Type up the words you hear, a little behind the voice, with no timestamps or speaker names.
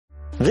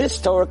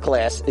This Torah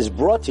class is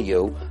brought to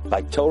you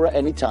by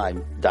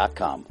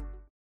TorahAnytime.com.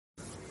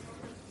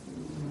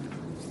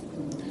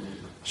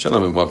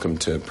 Shalom and welcome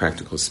to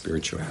Practical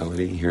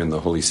Spirituality here in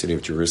the holy city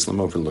of Jerusalem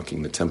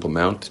overlooking the Temple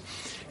Mount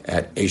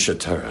at Aish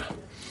HaTorah.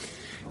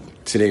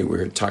 Today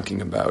we're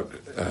talking about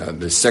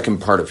the second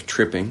part of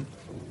tripping.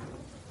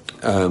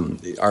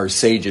 Our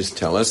sages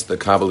tell us, the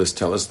Kabbalists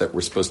tell us that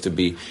we're supposed to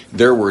be,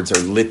 their words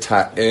are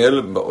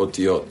lita'el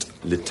ba'otiot,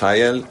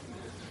 lita'el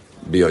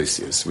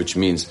b'oisius, which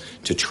means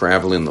to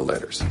travel in the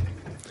letters.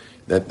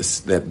 That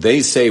they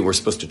say we're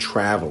supposed to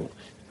travel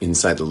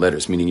inside the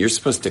letters, meaning you're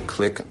supposed to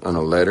click on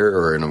a letter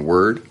or in a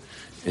word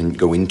and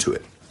go into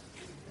it.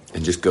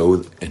 And just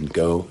go and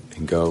go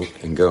and go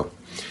and go.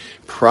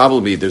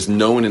 Probably there's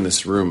no one in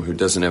this room who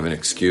doesn't have an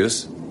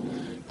excuse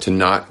to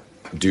not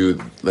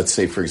do, let's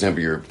say, for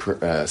example, your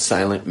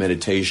silent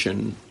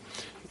meditation,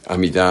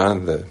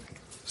 Amidah, the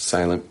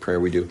silent prayer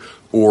we do,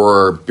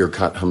 or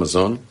Birkat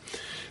Hamazon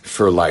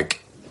for like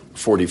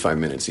 45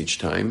 minutes each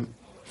time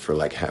for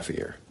like half a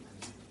year.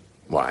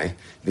 Why?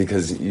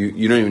 Because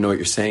you don't even know what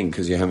you're saying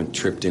because you haven't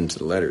tripped into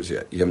the letters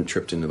yet. You haven't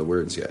tripped into the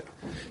words yet.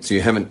 So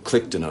you haven't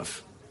clicked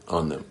enough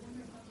on them.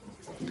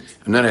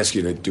 I'm not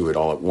asking you to do it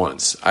all at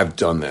once. I've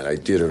done that. I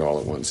did it all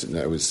at once. And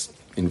I was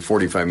in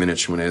 45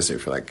 minutes Shemona Esrei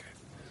for like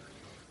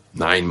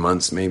 9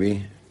 months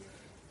maybe.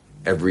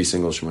 Every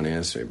single Shemona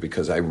Esrei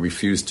because I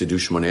refused to do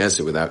Shemona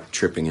Esrei without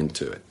tripping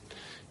into it.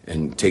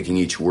 And taking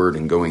each word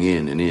and going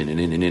in and in and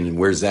in and in. And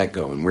where's that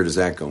go? And where does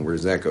that go? And where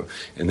does that go?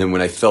 And then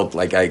when I felt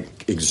like I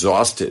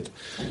exhausted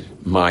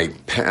my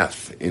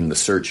path in the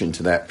search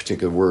into that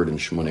particular word in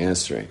Shemona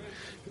Esrei,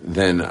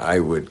 then I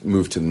would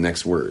move to the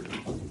next word.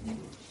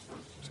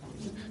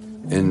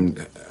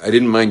 And I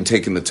didn't mind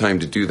taking the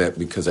time to do that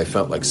because I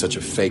felt like such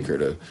a faker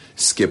to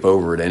skip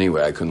over it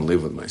anyway. I couldn't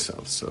live with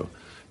myself. So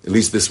at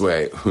least this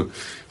way,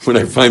 when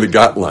I finally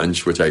got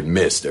lunch, which I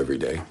missed every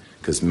day,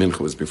 because mincha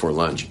was before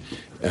lunch.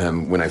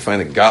 When I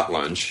finally got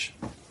lunch,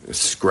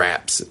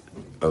 scraps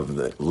of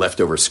the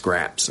leftover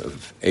scraps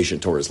of Aish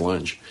HaTorah's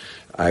lunch,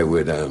 I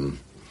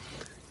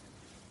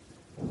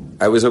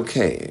was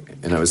okay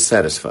and I was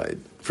satisfied.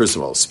 First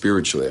of all,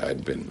 spiritually,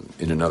 I'd been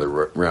in another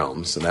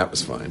realm, so that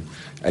was fine.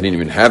 I didn't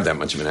even have that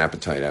much of an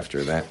appetite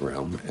after that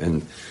realm.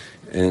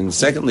 And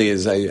secondly,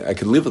 is I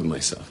could live with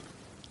myself.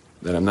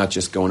 That I'm not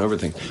just going over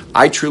things.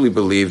 I truly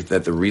believe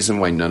that the reason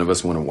why none of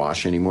us want to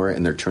wash anymore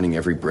and they're turning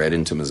every bread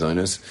into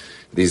mazonos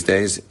these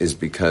days is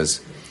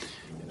because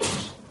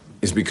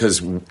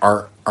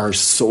our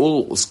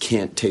souls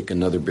can't take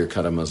another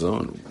birkat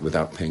hamazon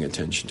without paying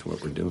attention to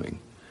what we're doing.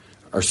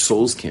 Our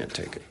souls can't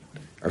take it.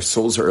 Our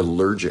souls are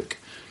allergic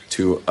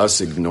to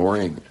us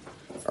ignoring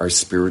our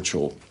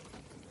spiritual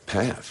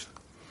path.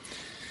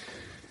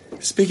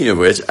 Speaking of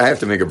which, I have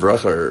to make a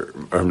bracha or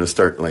I'm going to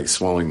start like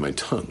swallowing my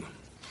tongue.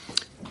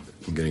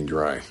 I'm getting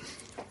dry.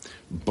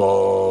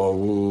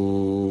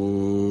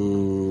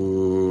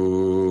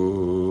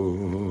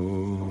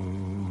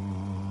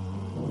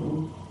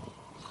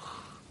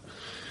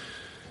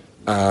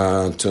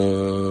 Ata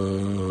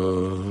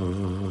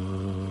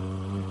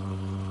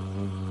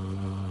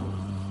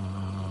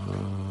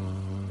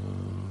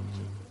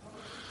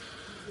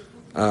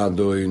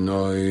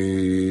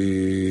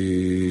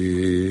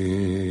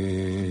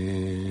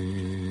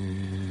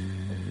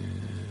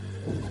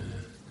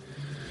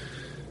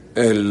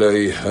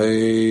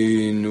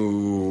Eloheinu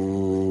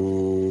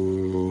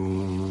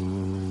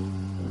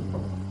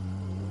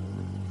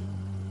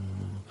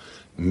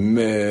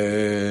Melech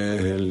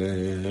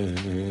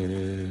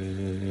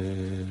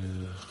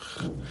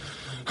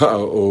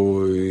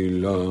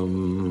Ha'olam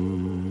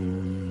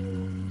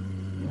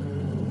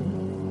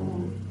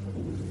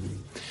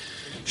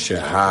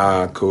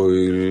Shehakol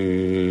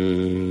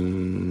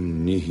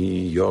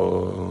Nihiya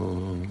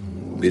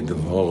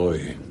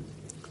B'dvaroi.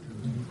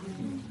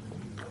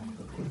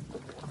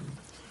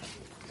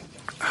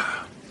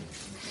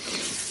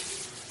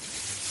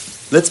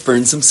 Let's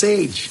burn some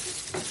sage.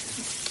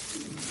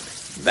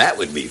 That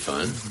would be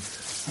fun.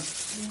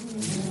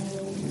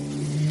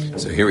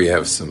 So here we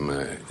have some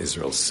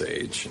Israel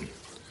sage.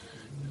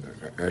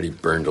 I already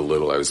burned a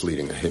little. I was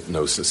leading a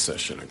hypnosis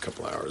session a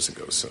couple hours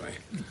ago, so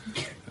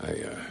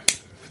I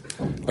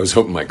was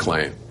hoping my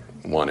client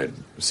wanted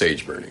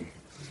sage burning,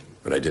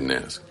 but I didn't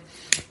ask.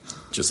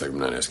 Just like I'm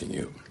not asking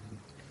you.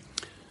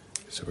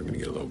 So we're going to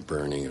get a little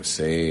burning of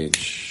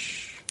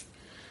sage.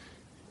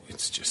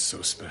 It's just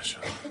so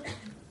special.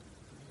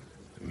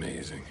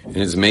 Amazing. And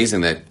it's amazing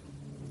that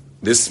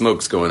this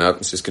smoke's going up.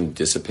 It's just going to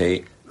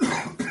dissipate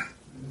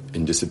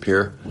and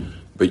disappear.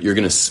 But you're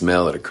going to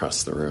smell it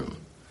across the room,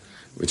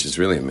 which is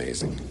really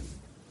amazing.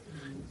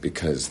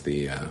 Because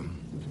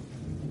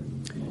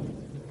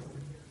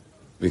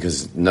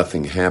because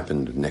nothing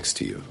happened next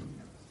to you.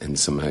 And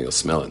somehow you'll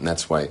smell it. And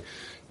that's why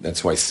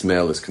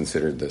smell is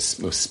considered the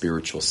most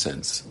spiritual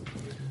sense.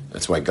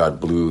 That's why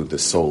God blew the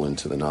soul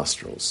into the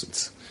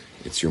nostrils.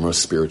 It's your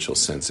most spiritual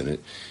sense, and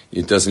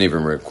it doesn't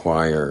even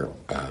require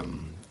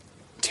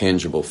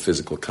tangible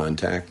physical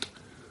contact,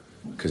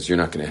 because you're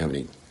not going to have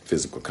any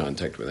physical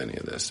contact with any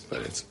of this.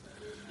 But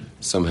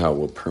somehow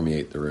will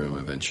permeate the room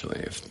eventually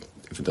if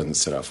it doesn't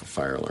set off a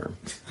fire alarm.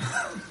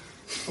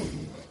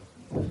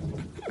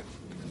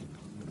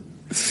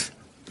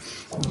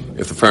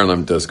 If the fire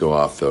alarm does go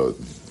off, though,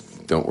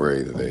 don't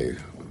worry. They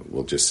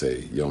will just say,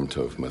 Yom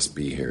Tov must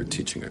be here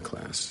teaching a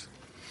class.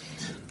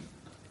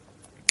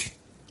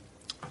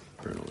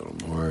 Burn a little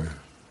more.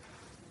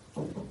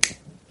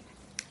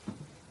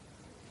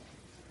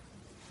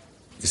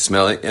 You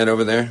smell it yet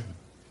over there?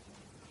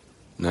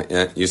 Not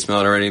yet? You smell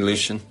it already,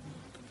 Lucian?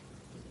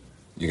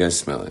 You guys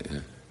smell it, yeah?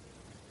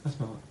 I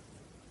smell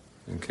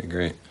it. Okay,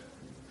 great.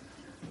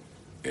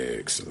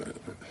 Excellent.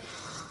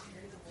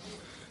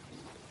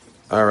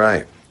 All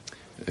right.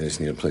 I just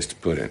need a place to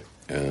put it.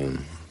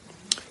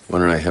 Why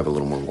don't I have a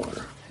little more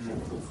water?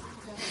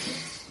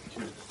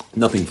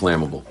 Nothing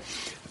flammable.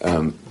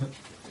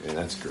 Yeah,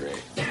 that's great.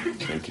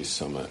 Thank you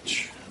so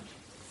much.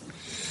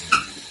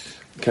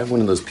 Can I have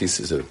one of those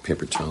pieces of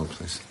paper towel,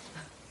 please?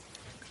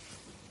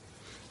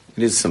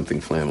 It is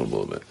something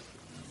flammable, but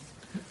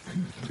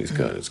please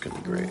God, it's going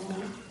to be great.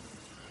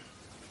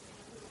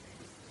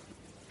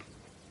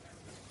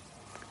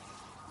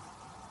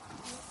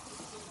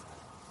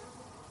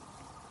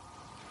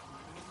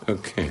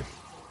 Okay.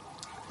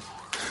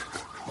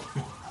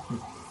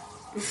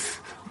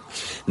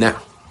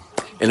 Now,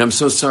 and I'm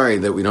so sorry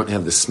that we don't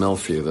have the smell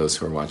for you, those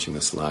who are watching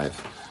this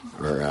live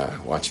or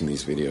watching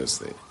these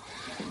videos.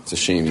 It's a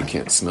shame you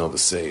can't smell the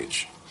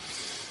sage.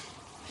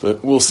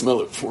 But we'll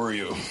smell it for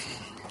you.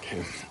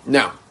 Okay.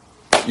 Now,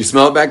 you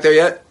smell it back there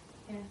yet?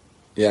 Yeah.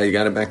 Yeah, you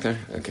got it back there?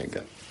 Okay,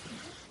 good.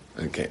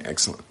 Okay,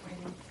 excellent.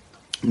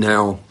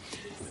 Now,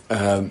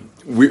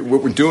 what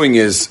we're doing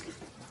is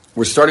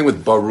we're starting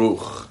with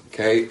Baruch,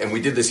 okay? And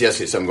we did this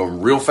yesterday, so I'm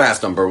going real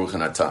fast on Baruch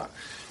and Atah.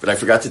 But I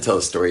forgot to tell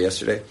a story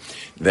yesterday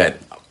that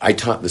I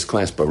taught this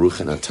class, Baruch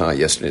and Atah,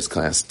 yesterday's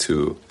class,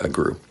 to a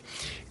group.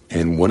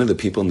 And one of the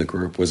people in the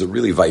group was a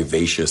really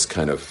vivacious,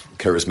 kind of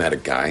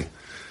charismatic guy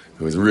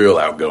who was real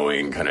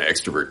outgoing, kind of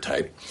extrovert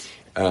type,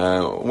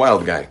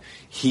 wild guy.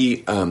 He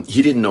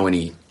didn't know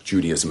any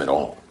Judaism at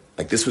all.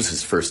 Like, this was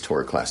his first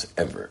Torah class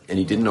ever. And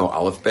he didn't know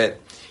Aleph Bet.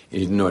 He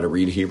didn't know how to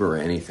read Hebrew or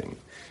anything.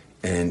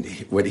 And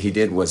what he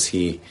did was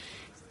he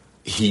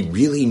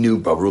really knew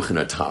Baruch and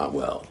Atah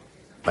well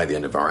by the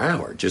end of our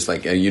hour. Just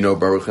like, you know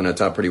Baruch and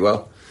Atah pretty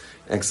well?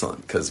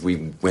 Excellent, because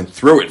we went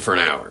through it for an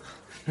hour.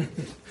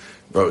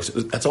 Bro,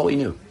 that's all he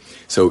knew.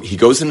 So he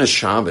goes into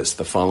Shabbos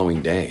the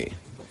following day,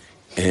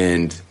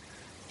 and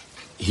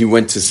he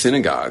went to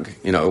synagogue,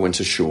 went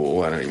to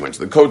shul. I don't know, he went to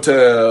the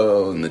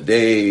kotel, and the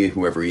day,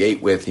 whoever he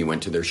ate with, he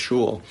went to their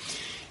shul.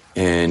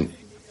 And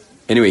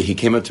anyway, he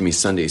came up to me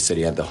Sunday, he said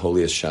he had the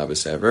holiest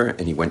Shabbos ever,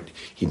 and he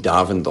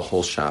davened the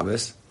whole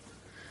Shabbos.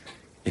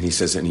 And he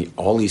says,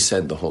 all he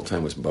said the whole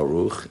time was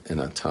Baruch and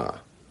Atah.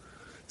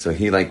 So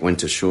he went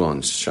to shul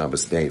on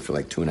Shabbos day for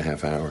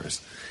 2.5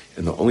 hours.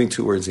 And the only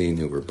 2 words he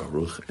knew were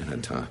Baruch and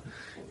Atah.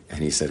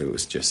 And he said it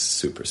was just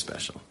super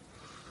special.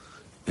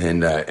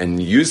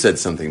 And you said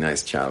something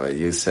nice, Chava.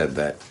 You said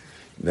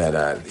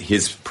that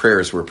his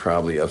prayers were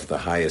probably of the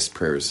highest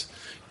prayers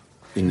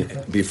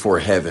before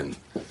heaven,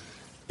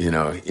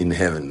 in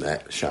heaven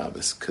that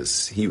Shabbos,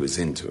 because he was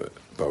into it,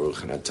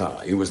 Baruch and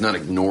Atah. He was not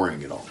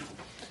ignoring it all.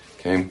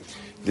 Okay?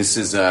 This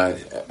is,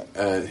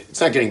 it's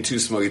not getting too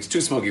smoky. It's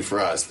too smoky for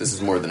us. This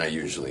is more than I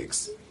usually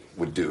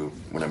would do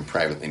when I'm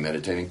privately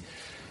meditating.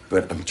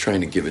 But I'm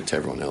trying to give it to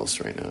everyone else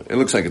right now. It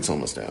looks like it's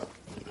almost out.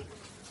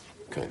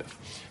 Kind of.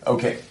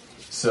 Okay,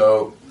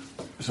 so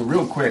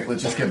real quick,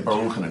 let's just get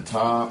Baruch and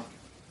Atah.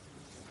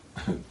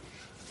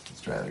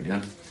 Let's try it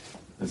again.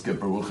 Let's get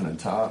Baruch and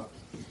Atah.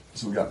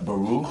 So we got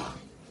Baruch,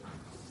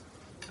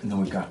 and then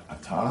we've got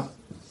Atah.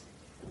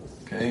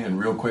 Okay, and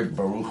real quick,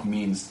 Baruch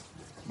means,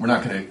 I'm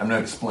not gonna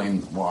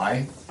explain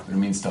why, but it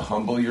means to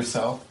humble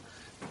yourself,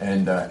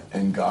 and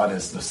God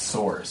is the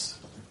source.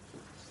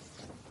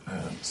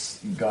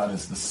 God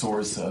is the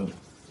source of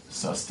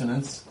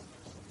sustenance.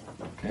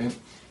 Okay,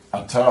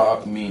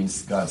 Atah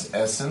means God's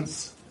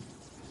essence,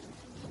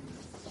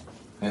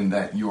 and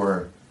that you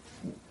are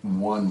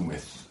one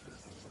with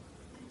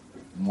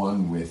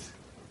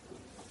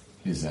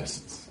His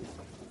essence,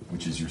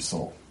 which is your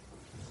soul.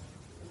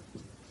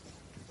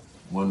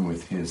 One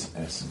with His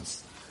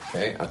essence.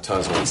 Okay, Atah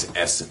is one's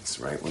essence,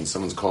 right? When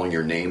someone's calling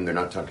your name, they're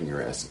not talking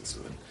your essence.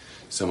 When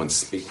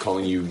someone's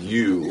calling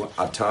you,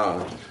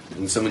 Atah,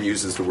 and someone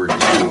uses the word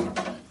you,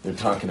 they're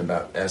talking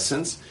about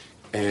essence.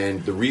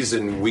 And the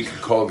reason we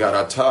could call God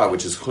Atah,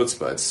 which is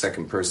chutzpah, it's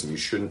second person, you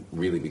shouldn't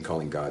really be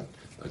calling God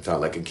Atah.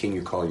 Like a king,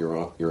 you call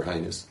your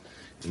highness,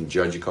 and the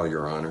judge, you call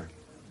your honor,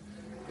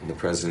 and the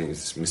president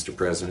is Mr.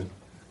 President,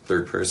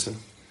 third person.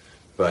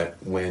 But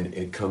when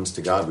it comes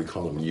to God, we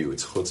call him you.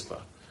 It's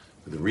chutzpah.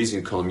 But the reason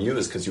you call him you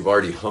is because you've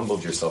already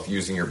humbled yourself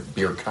using your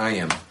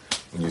birkayim.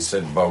 When you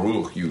said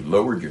Baruch, you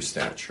lowered your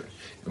stature.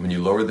 And when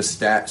you lower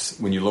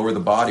the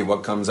body,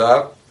 what comes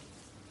up?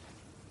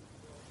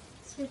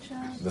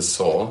 The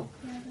soul.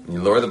 When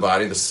you lower the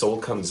body, the soul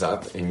comes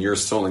up, and your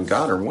soul and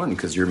God are one,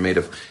 because you're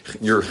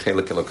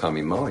chelek Elokam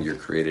imo, you're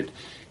created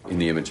in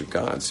the image of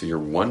God, so you're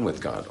one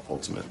with God,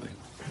 ultimately.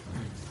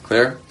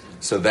 Clear?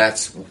 So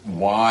that's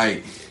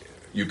why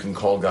you can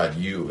call God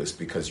you, is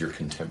because you're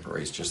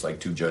contemporaries, just like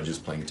two judges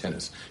playing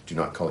tennis. Do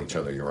not call each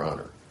other your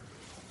honor.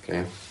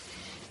 Okay?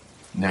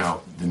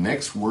 Now, the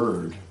next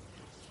word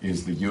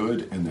is the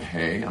yud and the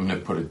hey. I'm going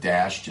to put a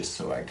dash just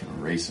so I can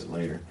erase it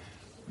later.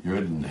 Yud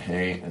and the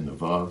hey and the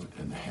vav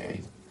and the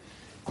hey.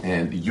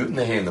 And the yud and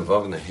the hey and the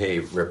vav and the hey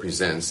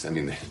represents,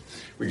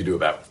 we could do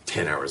about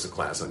 10 hours of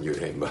class on yud,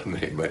 hey, and vav, and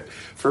hey, but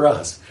for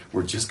us,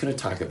 we're just going to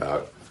talk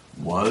about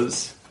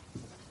was,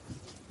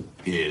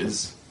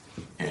 is,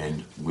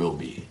 and will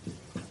be.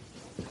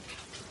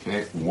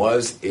 Okay?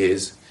 Was,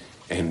 is,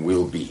 and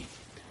will be.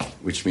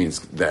 Which means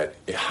that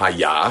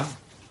haya,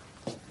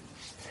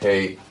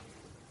 hey,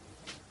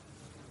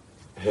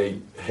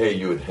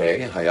 yud, hey,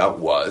 haya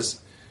was.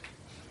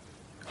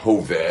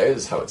 Hoveh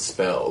is how it's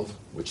spelled,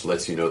 which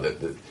lets you know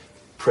that the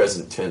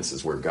present tense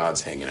is where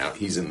God's hanging out.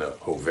 He's in the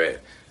hoveh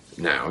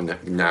now.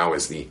 Now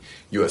is the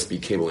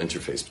USB cable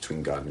interface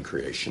between God and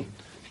creation.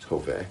 It's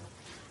hoveh.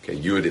 Okay,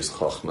 yud is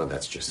chokhmah,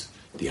 that's just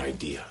the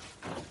idea.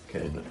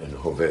 Okay, and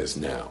hoveh is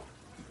now.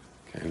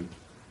 Okay,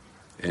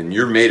 and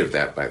you're made of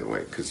that, by the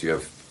way, because you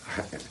have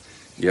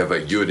a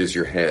yud as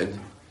your head,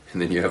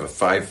 and then you have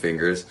 5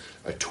 fingers,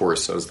 a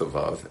torso is the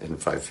vav, and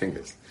 5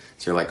 fingers.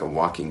 So you're like a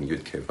walking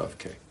yud ke vav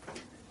ke.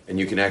 And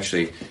you can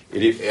actually,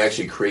 it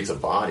actually creates a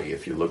body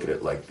if you look at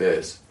it like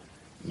this.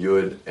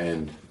 Yud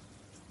and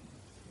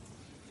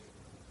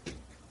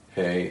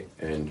hey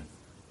and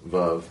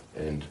vav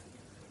and,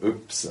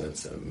 oops,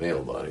 that's a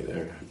male body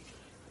there.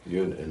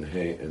 Yud and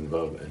hey and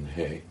vav and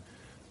hey.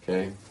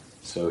 Okay?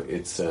 So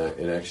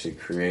it actually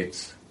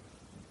creates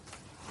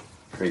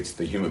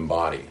the human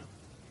body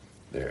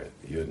there.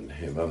 Yud and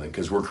hey vav,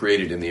 because we're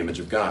created in the image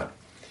of God.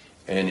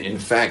 And in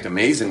fact,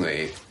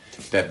 amazingly,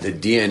 that the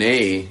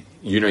DNA,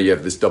 you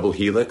have this double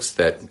helix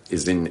that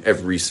is in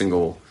every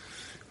single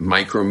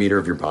micrometer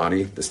of your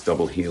body, this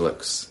double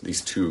helix, these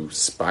 2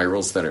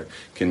 spirals that are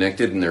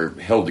connected, and they're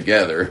held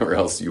together, or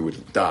else you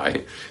would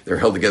die. They're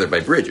held together by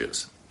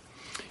bridges.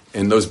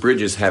 And those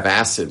bridges have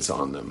acids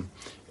on them.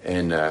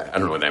 And I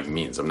don't know what that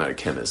means. I'm not a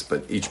chemist,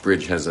 but each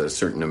bridge has a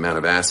certain amount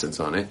of acids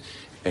on it.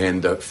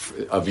 And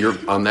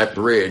on that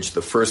bridge,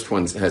 the first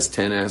one has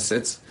 10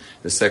 acids,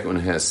 the second one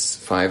has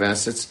 5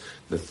 acids,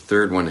 the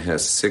third one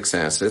has 6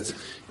 acids,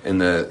 and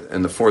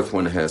the fourth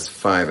one has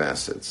 5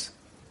 acids,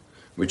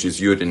 which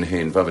is yud and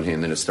hey and vav and hey,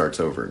 and then it starts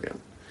over again.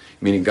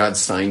 Meaning God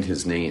signed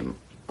His name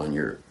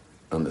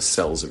on the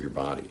cells of your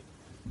body.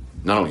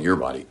 Not only your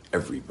body,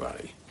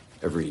 everybody.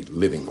 Every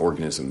living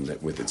organism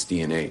that with its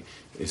DNA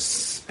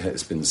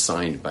has been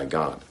signed by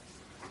God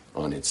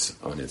on its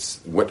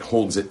what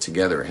holds it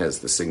together has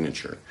the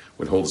signature.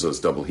 What holds those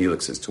double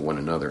helixes to one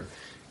another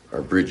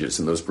are bridges,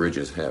 and those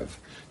bridges have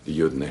the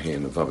yud and the hey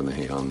and the vav and the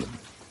hey on them.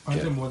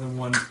 Aren't there more than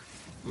one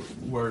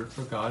word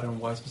for God, and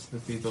why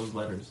specifically those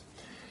letters?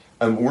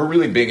 We're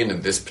really big into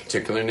this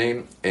particular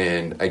name,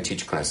 and I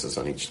teach classes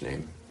on each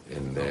name,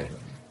 and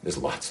there's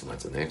lots and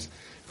lots of names.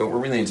 But we're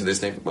really into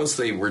this name.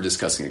 Mostly we're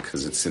discussing it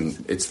because it's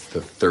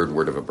the third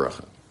word of a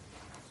bracha.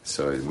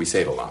 So we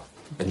say it a lot.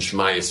 And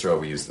Shema Yisrael,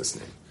 we use this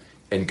name.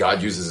 And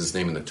God uses His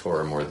name in the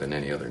Torah more than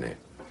any other name.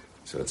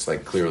 So it's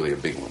like clearly a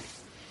big one.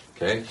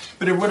 Okay?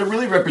 But what it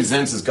really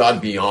represents is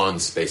God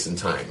beyond space and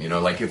time.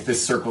 Like if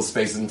this circles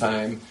space and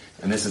time,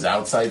 and this is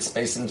outside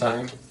space and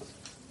time.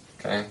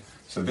 Okay?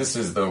 So this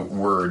is the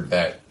word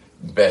that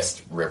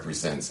best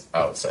represents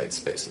outside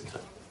space and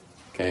time.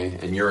 Okay?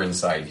 And you're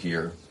inside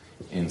here,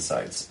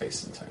 inside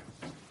space and time.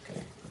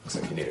 Okay? Looks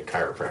like you need a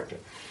chiropractor.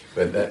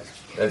 But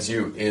that's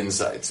you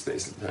inside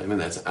space and time, and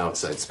that's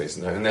outside space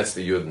and time. And that's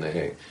the yud and the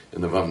hey,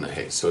 and the vav and the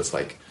hey. So it's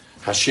like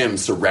Hashem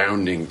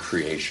surrounding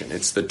creation.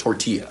 It's the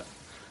tortilla,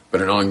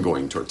 but an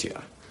ongoing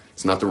tortilla.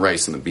 It's not the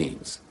rice and the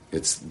beans.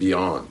 It's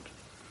beyond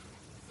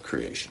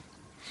creation.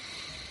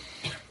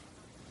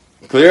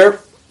 Clear?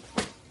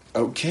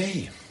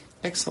 Okay.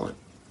 Excellent.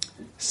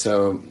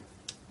 So,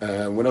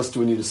 what else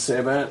do we need to say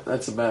about it?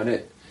 That's about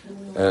it.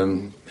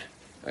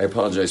 I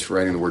apologize for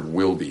writing the word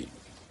will be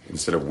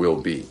instead of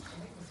will be.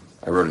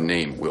 I wrote a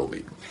name, will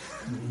be.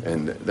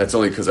 And that's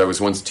only because I was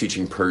once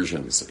teaching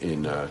Persians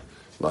in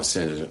Los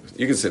Angeles.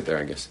 You can sit there,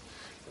 I guess.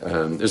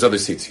 There's other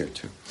seats here,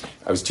 too.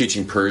 I was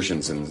teaching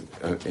Persians in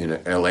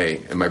L.A.,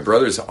 and my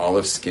brother's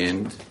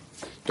olive-skinned,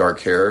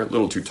 dark hair, a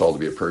little too tall to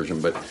be a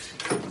Persian, but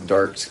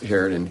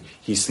dark-haired, and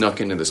he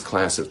snuck into this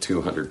class of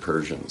 200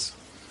 Persians.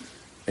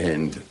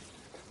 And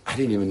I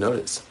didn't even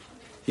notice.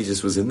 He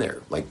just was in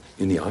there, like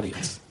in the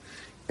audience.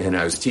 And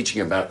I was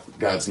teaching about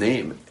God's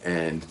name,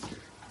 and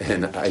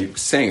I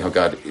was saying how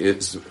God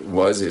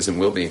was, is, and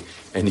will be.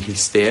 And he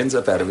stands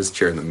up out of his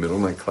chair in the middle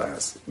of my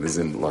class, it was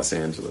in Los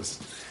Angeles,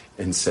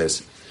 and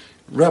says,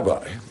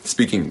 Rabbi,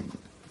 speaking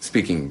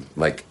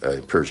like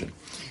a Persian,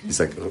 he's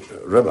like,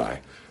 Rabbi,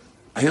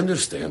 I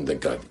understand that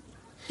God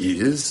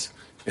is,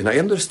 and I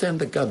understand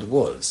that God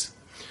was,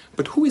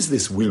 but who is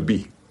this will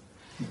be?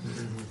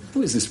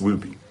 Who is this will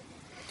be?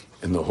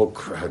 And the whole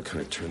crowd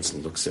kind of turns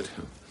and looks at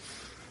him.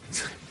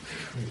 It's like,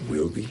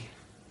 will be?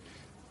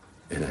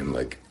 And I'm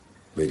like,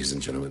 ladies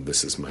and gentlemen,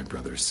 this is my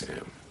brother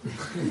Sam.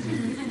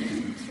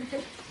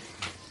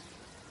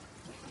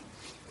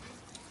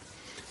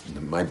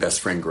 my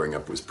best friend growing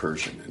up was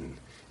Persian, and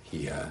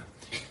he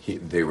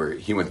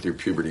went through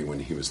puberty when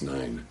he was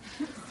 9,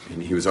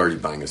 and he was already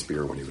buying us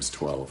beer when he was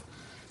 12.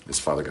 His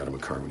father got him a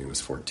car when he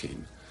was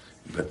 14.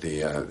 But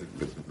the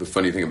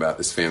funny thing about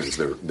this family is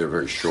they're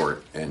very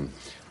short, and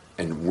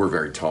we're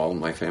very tall in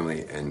my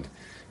family,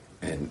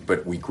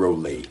 but we grow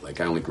late. Like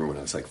I only grew when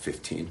I was like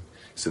 15.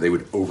 So they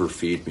would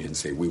overfeed me and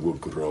say, "We will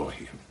grow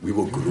him. We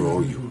will grow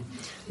you.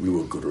 We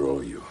will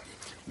grow you.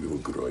 We will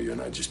grow you."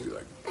 And I'd just be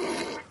like,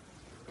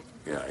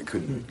 yeah, I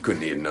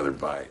couldn't eat another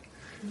bite.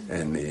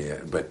 And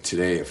but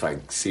today, if I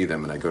see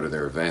them and I go to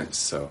their events,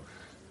 so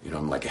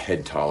I'm like a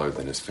head taller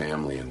than his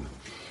family, and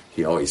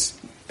he always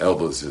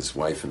elbows his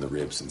wife in the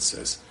ribs and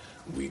says,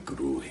 "We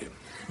grew him."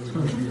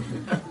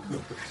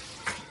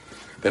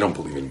 They don't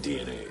believe in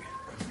DNA.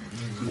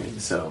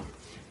 Right? So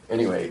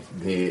anyway,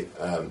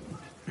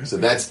 so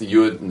that's the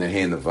Yud and the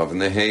Hey and the Vav and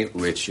the Hey,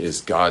 which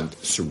is God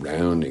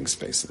surrounding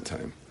space and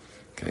time.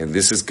 Okay,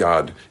 this is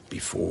God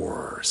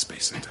before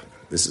space and time.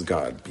 This is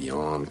God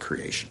beyond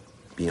creation,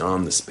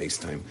 beyond the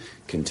space-time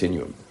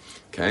continuum.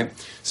 Okay,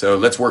 so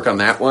let's work on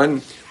that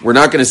one. We're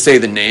not going to say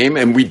the name,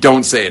 and we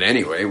don't say it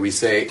anyway. We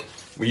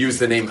use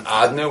the name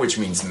Adna, which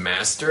means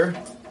master.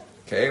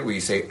 Okay, we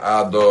say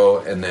Ado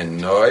and then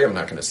Noi. I'm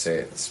not going to say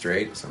it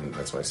straight, so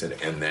that's why I said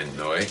and then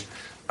Noi.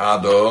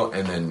 Ado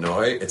and then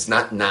Noi. It's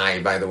not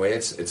Nai, by the way.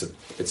 It's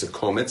a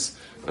kometz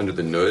under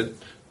the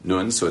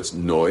nun, so it's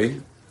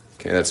Noi.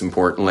 Okay, that's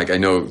important. Like I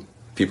know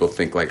people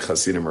think like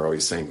Hasidim are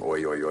always saying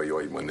oi oi oi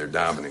oi when they're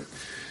davening,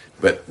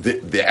 but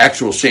the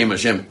actual Shem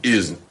Hashem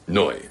is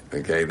Noi.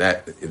 Okay,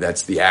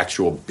 that's the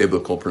actual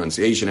biblical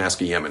pronunciation.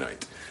 Ask a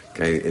Yemenite.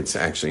 Okay, it's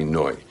actually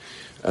Noi.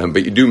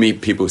 But you do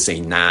meet people who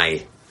say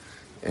Nai,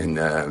 and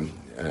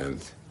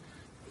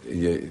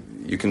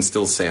you can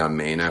still say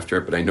Amen after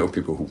it, but I know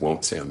people who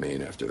won't say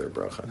Amen after their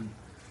bracha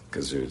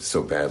because they're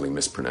so badly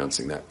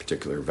mispronouncing that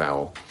particular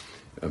vowel.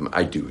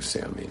 I do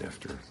say Amen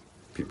after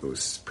people who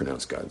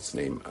pronounce God's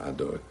name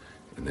Ado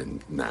and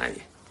then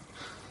Nai.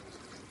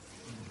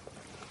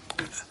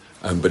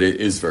 But it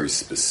is very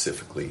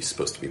specifically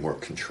supposed to be more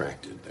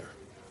contracted there.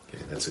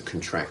 Okay, that's a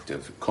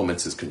contractive.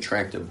 Kometz is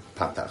contractive.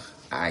 Patach,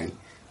 I,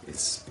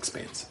 is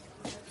expansive.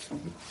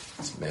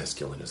 It's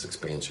masculine is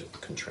expansion.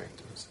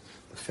 Contractive is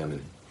the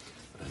feminine.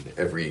 And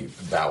every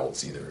vowel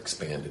is either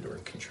expanded or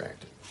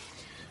contracted.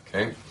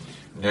 Okay?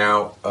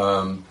 Now,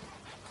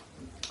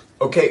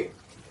 okay.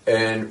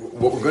 And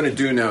what we're going to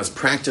do now is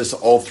practice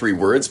all three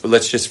words, but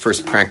let's just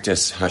first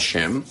practice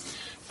Hashem.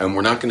 And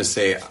we're not going to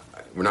say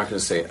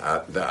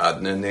the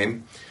Adna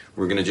name.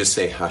 We're going to just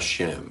say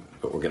Hashem,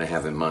 but we're going to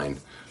have in mind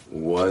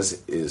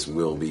was, is,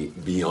 will be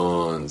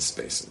beyond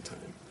space and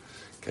time.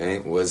 Okay?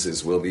 Was,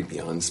 is, will be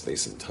beyond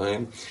space and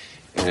time.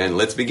 And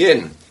let's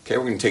begin. Okay,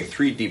 we're going to take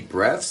 3 deep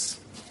breaths.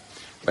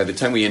 By the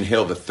time we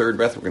inhale the third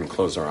breath, we're going to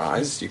close our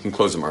eyes. You can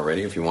close them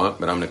already if you want,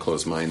 but I'm going to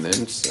close mine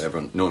then,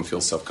 so no one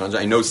feels self-conscious.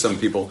 I know some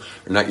people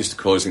are not used to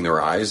closing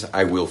their eyes.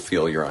 I will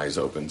feel your eyes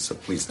open, so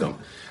please don't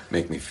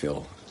make me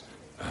feel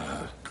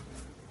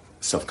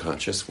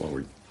self-conscious while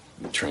we're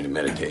trying to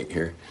meditate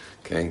here.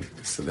 Okay,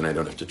 so then I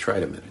don't have to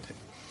try to meditate.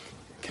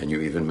 Can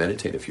you even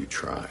meditate if you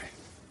try?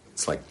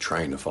 It's like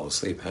trying to fall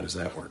asleep. How does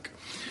that work?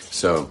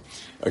 So,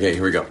 okay,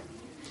 here we go.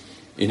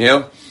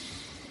 Inhale,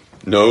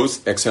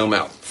 nose, exhale,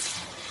 mouth.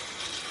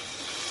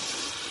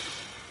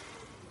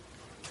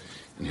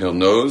 Inhale,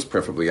 nose,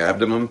 preferably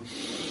abdomen,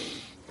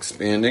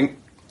 expanding.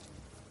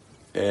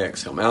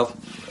 Exhale, mouth.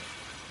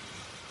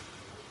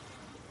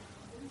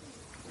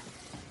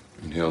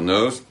 Inhale,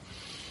 nose.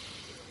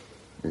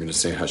 We're going to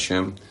say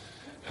Hashem.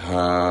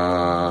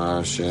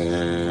 Hashem.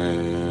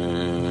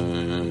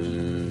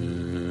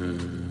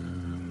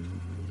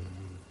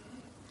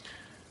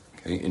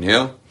 Okay,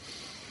 inhale.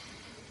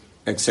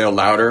 Exhale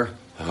louder.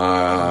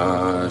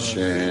 Hashem.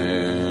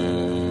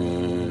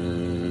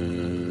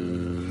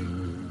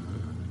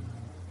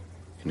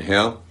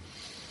 Inhale.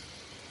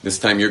 This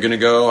time you're going to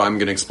go. I'm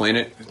going to explain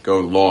it.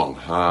 Go long.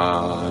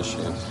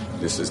 Hashem.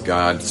 This is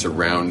God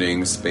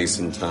surrounding space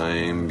and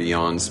time,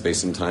 beyond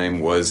space and time,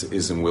 was,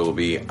 is, and will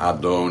be.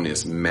 Adon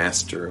is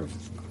master of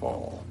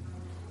all.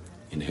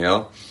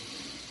 Inhale.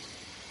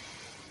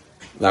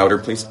 Louder,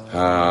 please.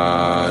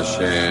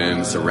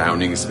 Hashem,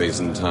 surrounding space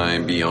and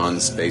time,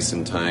 beyond space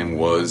and time,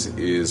 was,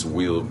 is,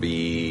 will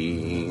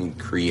be,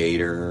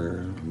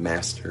 creator,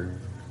 master.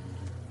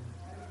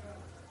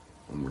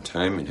 One more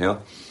time.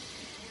 Inhale.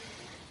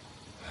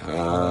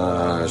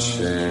 Hashem,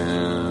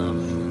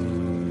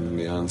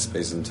 beyond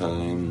space and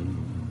time,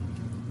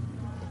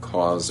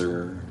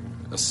 causer,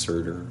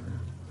 asserter.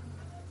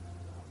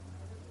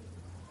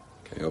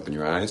 Okay, open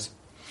your eyes.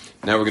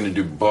 Now we're going to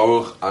do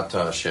Baruch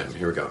Atah Hashem.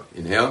 Here we go.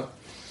 Inhale.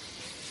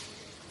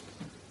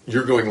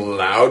 You're going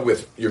loud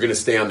you're going to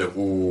stay on the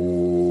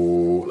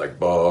ooh, like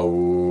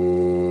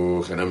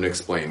Baruch, and I'm going to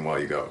explain while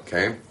you go,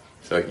 okay?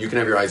 So you can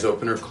have your eyes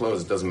open or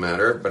closed, it doesn't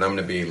matter, but I'm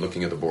going to be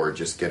looking at the board,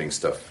 just getting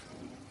stuff,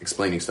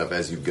 explaining stuff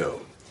as you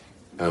go.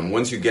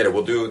 Once you get it,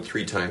 we'll do it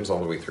 3 times all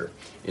the way through.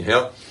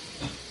 Inhale.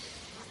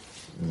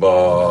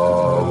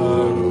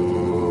 Baruch.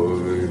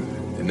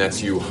 And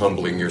that's you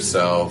humbling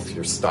yourself.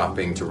 You're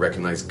stopping to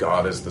recognize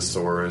God as the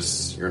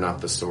source. You're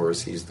not the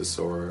source, He's the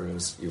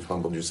source. You've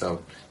humbled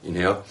yourself.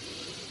 Inhale.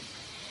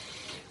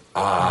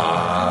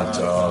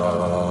 Adon.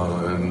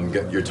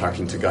 You're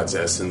talking to God's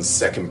essence.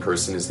 Second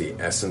person is the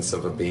essence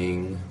of a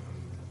being.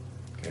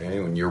 Okay,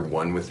 when you're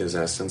one with His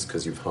essence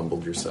because you've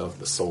humbled yourself,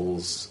 the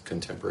soul's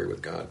contemporary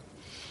with God.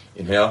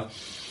 Inhale.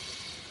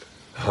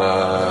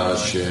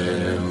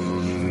 Hashem,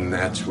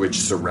 that which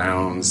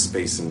surrounds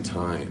space and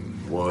time,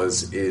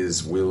 was,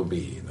 is, will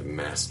be, the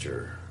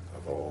master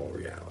of all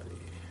reality.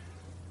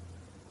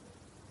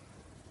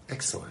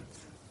 Excellent.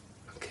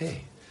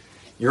 Okay.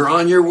 You're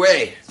on your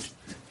way.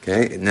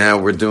 Okay, now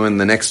we're doing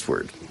the next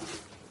word.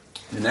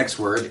 The next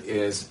word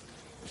is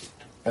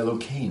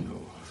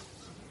Elokeinu.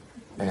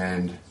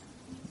 And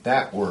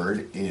that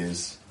word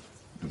is,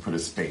 we put a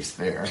space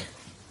there.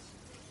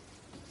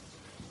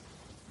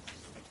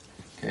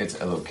 Okay, it's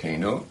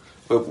Elokeinu.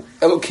 But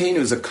Elokeinu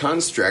is a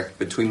construct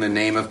between the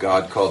name of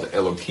God called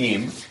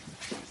Elohim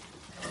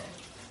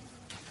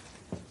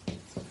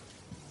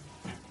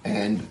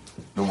and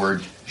the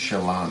word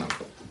Shelanu.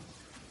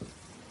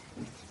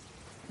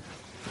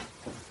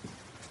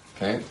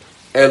 Okay?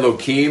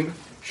 Elohim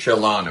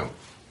Shelanu,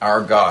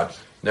 our God.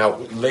 Now,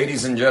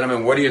 ladies and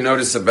gentlemen, what do you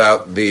notice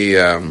about the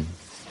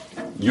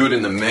Yud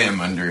and the Mem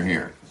under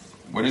here?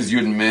 What does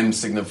Yud and Mem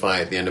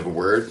signify at the end of a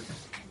word?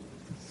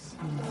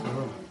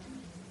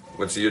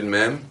 What's the Yud and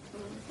Mem?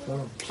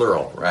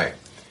 Plural, right.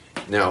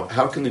 Now,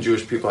 how can the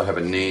Jewish people have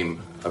a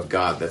name of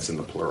God that's in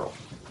the plural?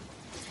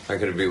 How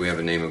could it be we have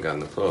a name of God in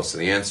the plural? So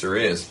the answer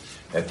is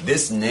that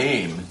this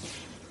name...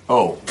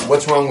 Oh,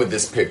 what's wrong with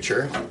this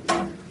picture?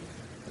 Am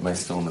I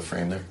still in the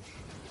frame there?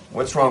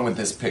 What's wrong with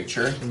this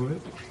picture? Move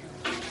it.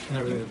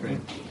 Not really the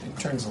frame. It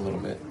turns a little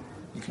bit.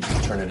 You can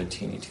just turn it a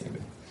teeny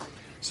bit.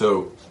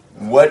 So,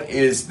 what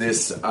is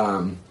this...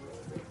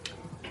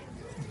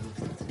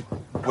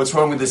 what's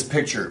wrong with this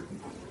picture?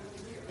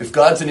 If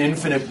God's an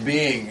infinite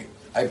being,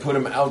 I put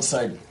Him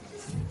outside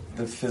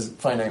the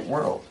finite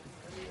world.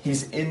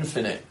 He's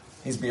infinite.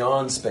 He's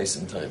beyond space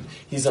and time.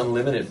 He's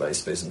unlimited by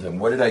space and time.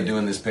 What did I do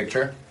in this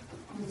picture?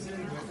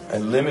 I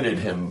limited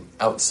Him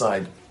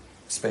outside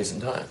space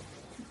and time.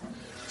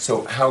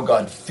 So how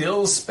God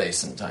fills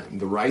space and time,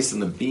 the rice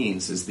and the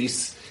beans, is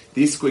these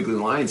squiggly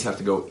lines have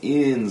to go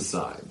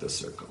inside the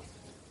circle.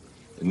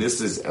 And this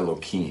is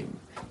Elohim,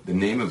 the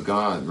name of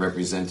God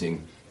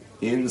representing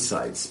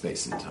inside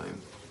space and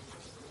time,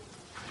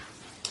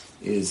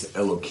 is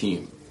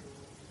Elohim.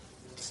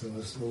 So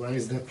where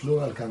is the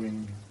plural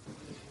coming?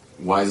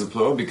 Why is it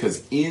plural?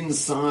 Because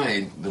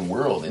inside the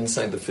world,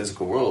 inside the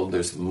physical world,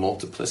 there's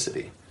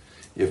multiplicity.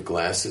 You have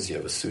glasses, you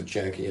have a suit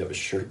jacket, you have a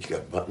shirt, you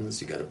got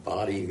buttons, you got a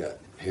body, you got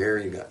hair,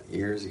 you got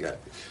ears, you got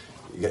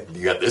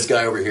this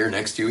guy over here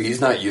next to you. He's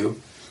not you,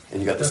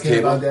 and you got this Talking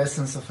table. about the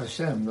essence of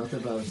Hashem, not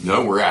about.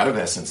 No, we're out of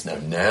essence now.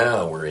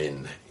 Now we're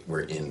in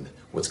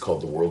what's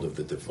called the world of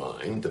the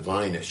divine.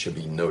 Divine, it should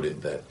be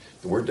noted that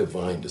the word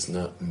divine does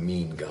not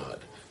mean God.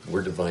 The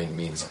word divine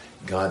means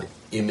God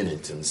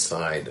immanent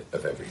inside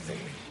of everything.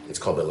 It's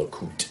called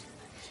Elokut.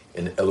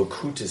 And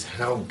Elokut is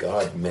how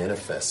God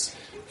manifests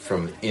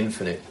from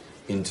infinite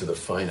into the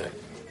finite.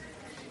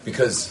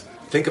 Because,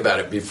 think about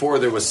it, before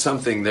there was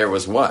something, there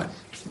was what?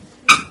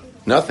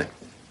 Nothing.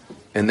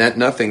 And that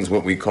nothing's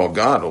what we call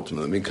God,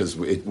 ultimately, because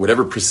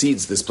whatever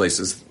precedes this place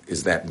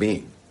is that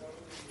being.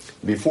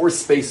 Before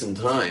space and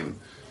time,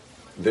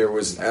 there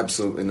was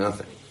absolutely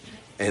nothing.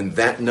 And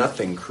that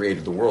nothing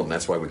created the world, and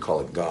that's why we call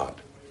it God.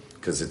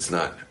 Because it's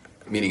not,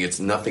 meaning it's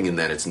nothing in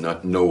that it's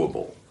not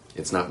knowable.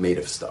 It's not made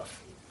of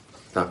stuff.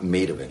 It's not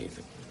made of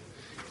anything.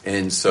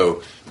 And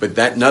so, but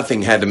that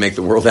nothing had to make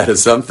the world out of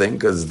something,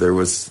 because there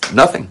was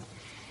nothing.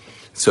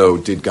 So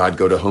did God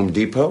go to Home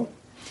Depot?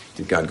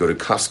 Did God go to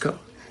Costco?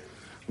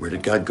 Where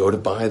did God go to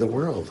buy the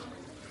world?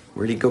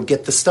 Where did He go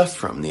get the stuff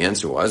from? The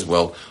answer was,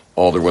 well,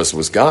 all there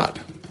was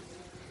God.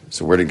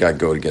 So where did God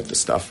go to get the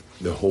stuff?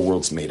 The whole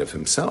world's made of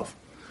Himself.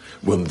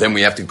 Well, then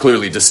we have to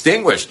clearly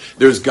distinguish.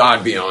 There's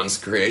God beyond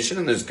creation,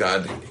 and there's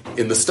God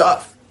in the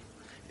stuff.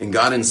 And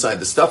God inside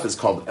the stuff is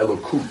called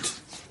Elokut.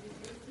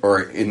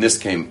 Or in this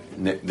case,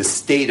 the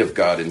state of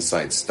God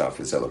inside stuff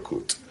is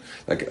Elokut.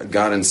 Like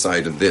God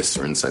inside of this,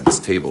 or inside this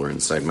table, or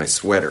inside my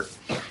sweater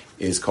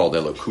is called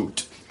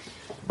Elokut.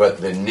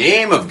 But the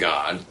name of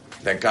God,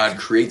 that God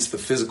creates the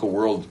physical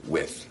world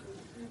with,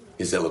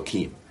 is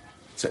Elohim.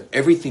 So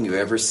everything you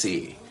ever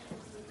see,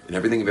 and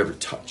everything you've ever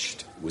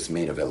touched, was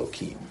made of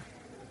Elohim.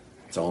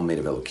 It's all made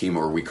of Elohim,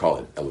 or we call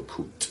it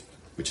Elokut,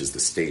 which is the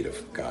state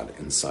of God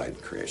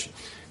inside creation.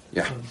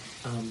 Yeah.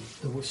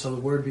 So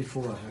the word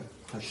before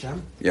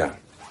Hashem? Yeah.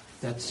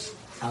 That's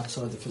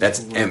outside the physical That's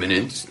world.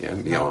 eminent, yeah,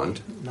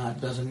 beyond. Not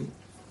doesn't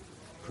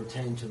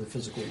pertain to the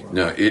physical world.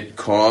 No, it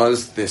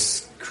caused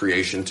this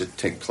creation to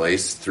take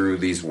place through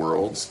these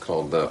worlds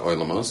called the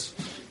Olamos.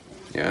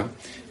 Yeah.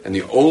 And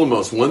the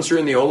Olamos, once you're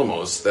in the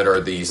Olamos, that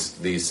are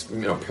these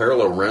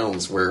parallel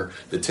realms where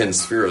the 10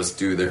 spheros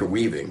do their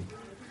weaving,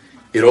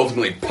 it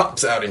ultimately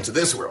pops out into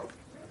this world,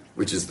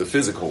 which is the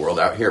physical world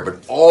out here.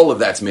 But all of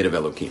that's made of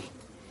Elohim.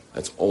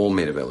 That's all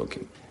made of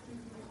Elohim.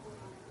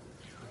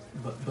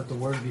 But the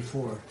word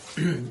before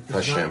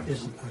Hashem.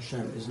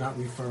 Hashem is not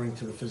referring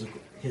to the physical,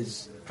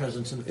 his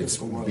presence in the It's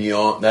physical world.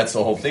 beyond. That's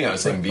the whole thing. I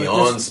was saying But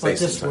beyond this, space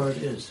but this and time. word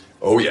is.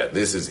 Oh yeah,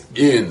 this is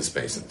in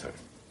space and time.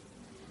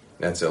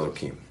 That's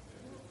Elohim.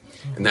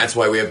 And that's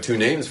why we have two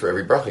names for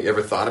every bracha. You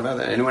ever thought about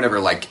that? Anyone ever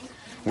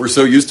we're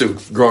so used to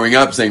growing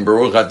up saying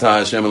Baruch atah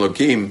Hashem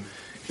Elohim,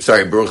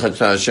 Baruch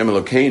atah Hashem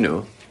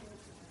Elokeinu,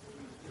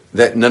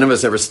 that none of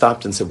us ever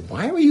stopped and said,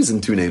 why are we using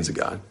two names of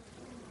God?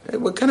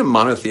 What kind of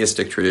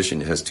monotheistic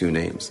tradition has two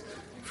names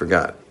for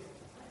God?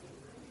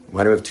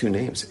 Why do we have two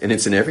names? And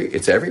it's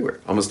everywhere.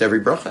 Almost every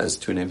bracha has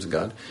two names of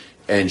God.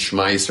 And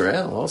Shema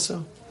Yisrael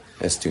also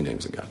has two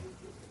names of God.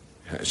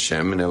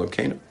 Hashem and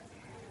Elokeinu.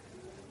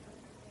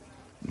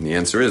 And the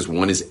answer is,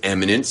 one is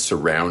eminent,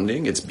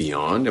 surrounding, it's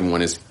beyond, and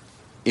one is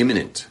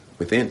immanent,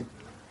 within.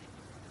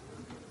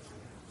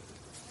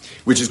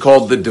 Which is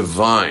called the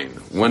divine.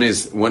 One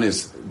is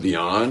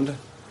beyond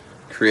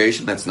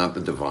creation, that's not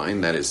the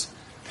divine, that is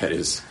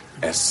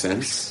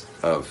essence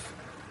of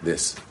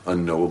this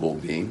unknowable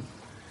being.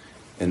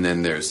 And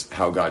then there's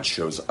how God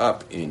shows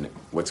up in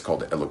what's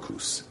called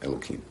Elokus,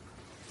 Elohim.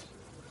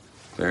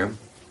 There?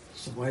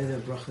 So why are there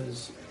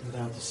brachas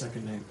without the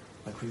second name?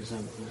 Like for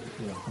example,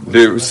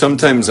 There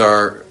sometimes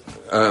are.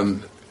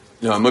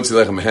 No, Motzi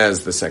Lechem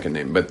has the second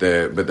name, but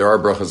there are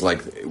brachas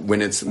like when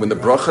the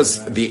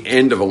bracha's the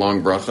end of a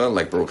long bracha,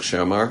 like Baruch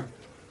Shamar.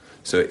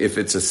 So if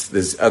it's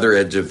this other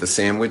edge of the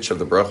sandwich of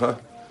the bracha,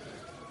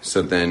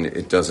 so then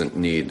it doesn't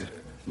need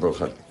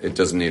bracha. It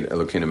doesn't need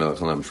Elokeinu Melech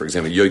Haolam. For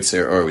example,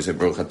 Yotzer Or, we say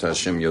Baruch Atah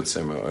Hashem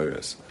Yotzer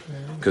Ma'oros,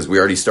 because we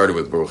already started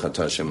with Baruch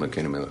Atah Hashem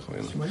Elokeinu Melech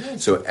Haolam.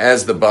 So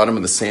as the bottom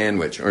of the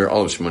sandwich, or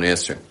all of Shmoneh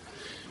Esrei.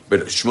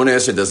 But Shmoneh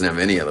Esrei doesn't have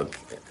any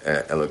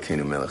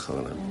Elokeinu Melech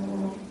Haolam.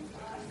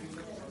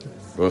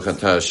 Baruch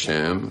atah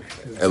Hashem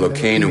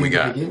Elokeinu we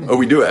got. Oh,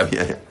 we do have,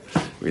 yeah.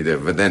 We do,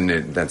 but then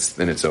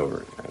it's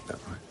over at that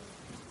point.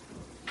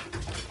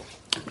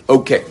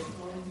 Okay.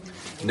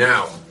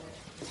 Now,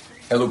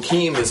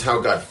 Elohim is how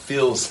God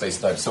fills space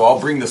and time. So I'll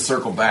bring the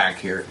circle back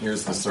here.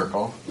 Here's the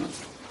circle.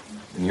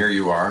 And here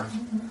you are.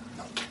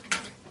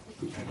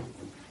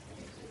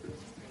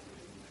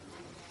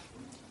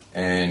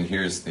 And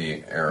here's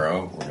the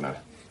arrow. We're going to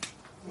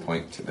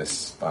point to this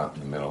spot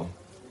in the middle.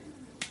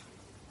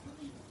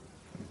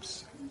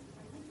 Oops.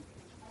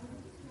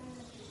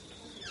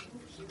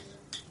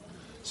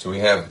 So we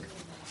have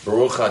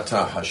Baruch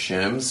atah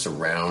Hashem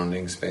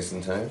surrounding space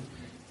and time.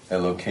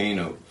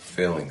 Elokeinu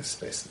filling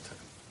space and time.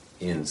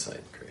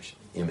 Inside creation.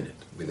 Immanent,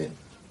 within.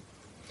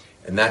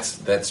 And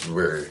that's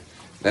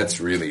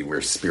really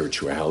where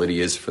spirituality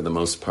is for the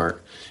most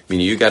part. I mean,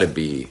 you got to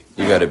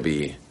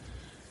be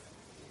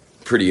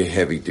pretty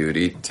heavy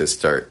duty to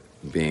start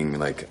being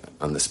like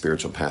on the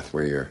spiritual path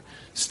where you're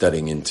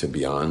studying into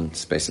beyond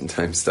space and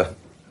time stuff.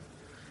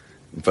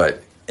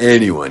 But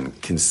anyone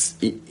can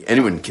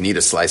eat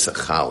a slice of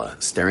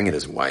challah staring at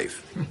his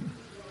wife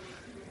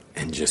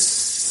and just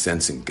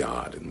sensing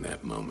God in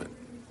that moment.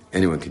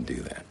 Anyone can do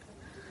that.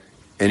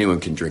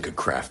 Anyone can drink a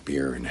craft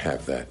beer and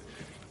have that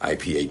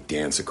IPA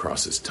dance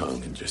across his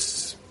tongue and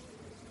just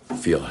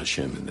feel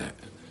Hashem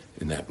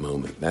in that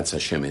moment. That's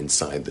Hashem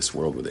inside this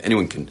world. With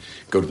anyone can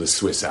go to the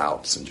Swiss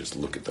Alps and just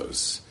look at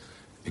those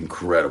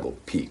incredible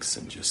peaks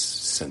and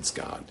just sense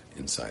God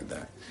inside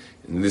that.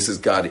 And this is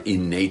God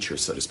in nature,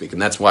 so to speak.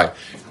 And that's why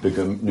the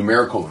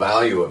numerical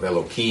value of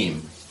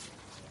Elohim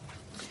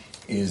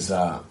is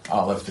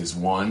Aleph is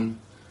 1,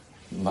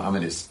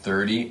 Lamed is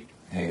 30,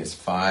 Hey is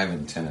 5,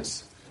 and 10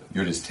 is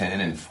Yud is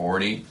 10 and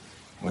 40.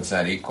 What's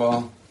that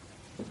equal?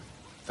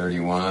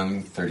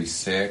 31,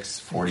 36,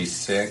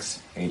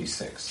 46,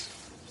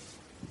 86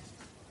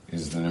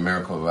 is the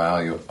numerical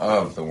value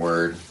of the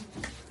word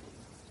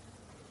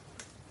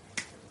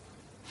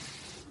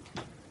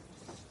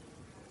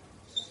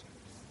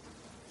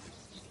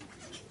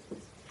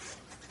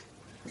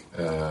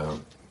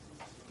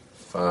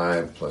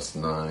 5 plus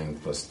 9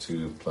 plus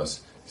 2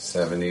 plus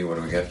 70. What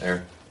do we get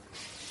there?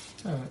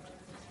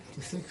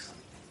 86.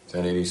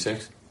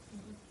 1086?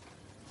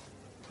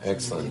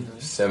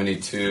 Excellent.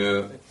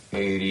 72,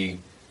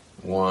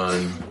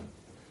 81,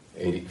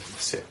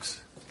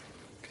 86.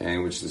 Okay,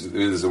 which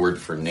is the word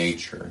for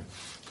nature.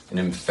 An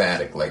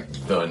emphatic, like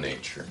the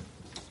nature.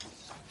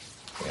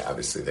 Yeah,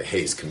 obviously the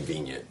hey is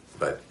convenient,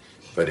 but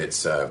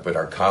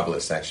our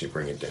Kabbalists actually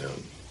bring it down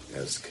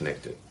as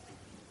connected.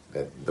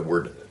 That the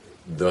word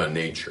the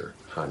nature,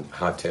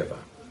 ha-teva,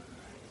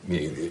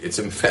 meaning it's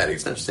emphatic.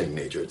 It's not just saying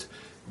nature. It's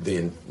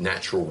the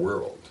natural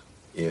world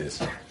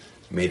is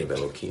made of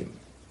Elohim.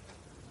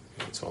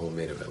 It's all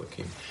made of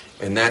Elohim,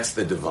 and that's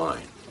the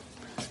divine.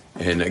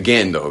 And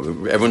again, though,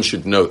 everyone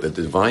should note that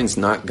the divine's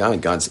not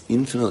God. God's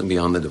infinitely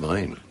beyond the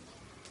divine.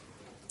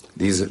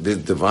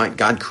 The divine,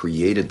 God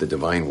created the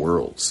divine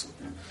worlds.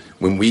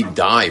 When we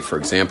die, for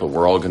example,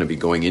 we're all going to be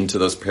going into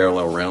those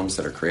parallel realms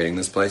that are creating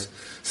this place.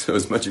 So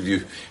as much of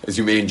you as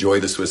you may enjoy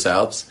the Swiss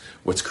Alps,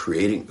 what's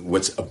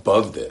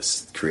above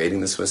this,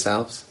 creating the Swiss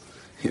Alps,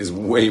 is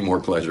way more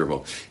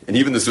pleasurable. And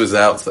even the Swiss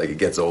Alps, like, it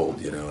gets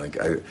old, you know. Like,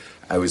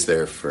 I was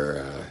there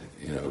for,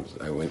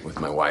 I went with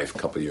my wife a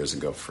couple of years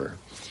ago for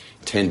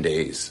 10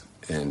 days,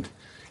 and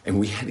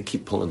we had to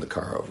keep pulling the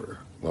car over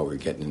while we were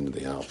getting into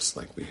the Alps.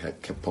 Like,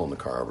 kept pulling the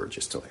car over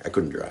just till I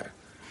couldn't drive.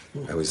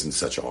 I was in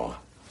such awe.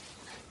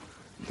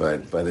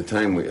 But by the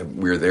time we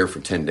were there for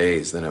 10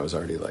 days, then I was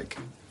already like,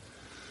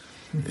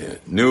 yeah,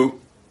 no.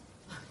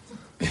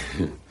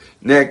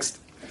 Next.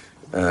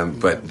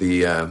 But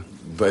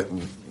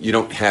you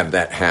don't have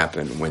that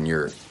happen when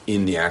you're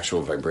in the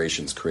actual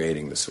vibrations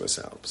creating the Swiss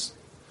Alps.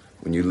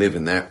 When you live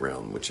in that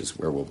realm, which is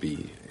where we'll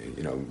be,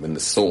 when the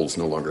soul's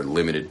no longer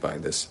limited by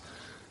the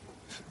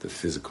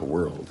physical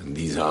world and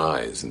these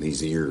eyes and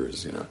these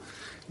ears,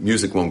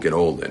 music won't get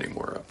old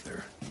anymore up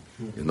there.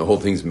 And the whole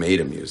thing's made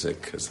of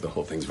music because the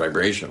whole thing's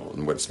vibrational,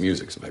 and what's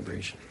music's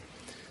vibration.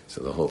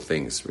 So the whole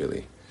thing's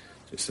really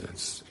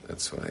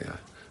that's why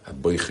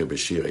Aboiche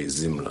Bashire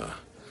Zimla,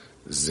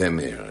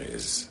 Zemer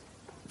is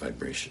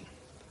vibration.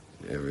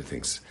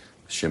 Everything's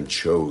Hashem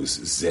chose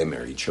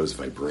Zemer. He chose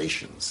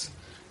vibrations,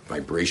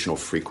 vibrational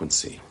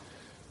frequency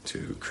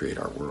to create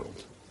our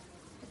world.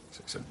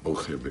 So it's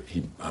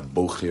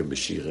Aboiche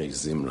Bashire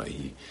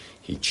Zimla.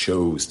 He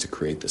chose to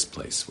create this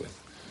place with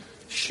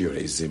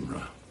Shire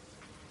Zimra.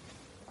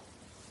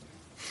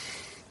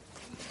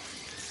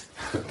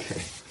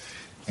 Okay,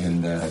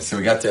 and so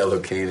we got to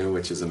Elokeinu,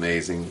 which is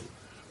amazing.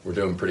 We're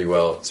doing pretty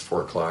well. It's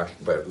 4:00,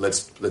 but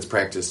let's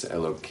practice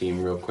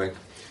Elokim real quick.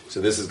 So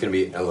this is going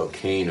to be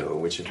Elokeinu,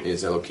 which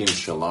is Elokim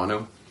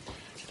Shalanu.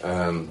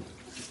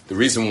 The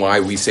reason why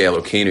we say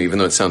Elokeinu, even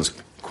though it sounds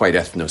quite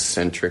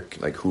ethnocentric,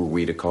 like who are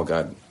we to call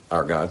God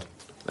our God?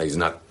 Like, he's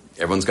not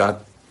everyone's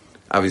God.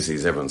 Obviously,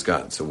 he's everyone's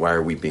God. So why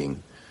are we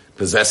being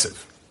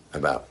possessive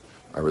about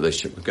our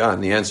relationship with God?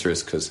 And the answer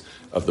is because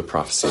of the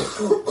prophecy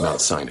of Mount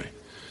Sinai.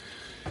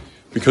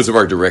 Because of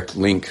our direct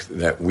link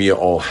that we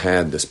all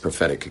had this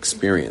prophetic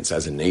experience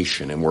as a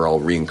nation, and we're all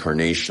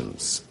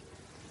reincarnations.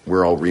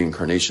 We're all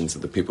reincarnations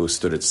of the people who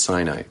stood at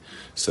Sinai.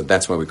 So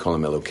that's why we call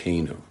him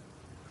Elokeinu.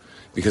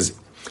 Because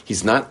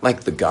he's not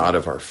like the God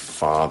of our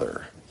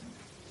father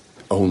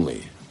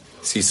only.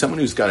 See, someone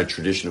who's got a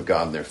tradition of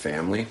God in their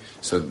family,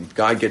 so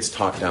God gets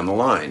taught down the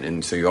line,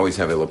 and so you always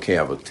have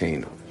Elokei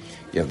Avotenu.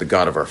 You have the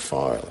God of our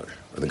father,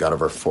 or the God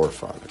of our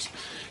forefathers.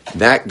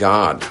 That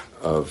God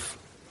of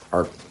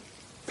our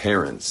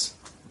parents,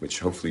 which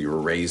hopefully you were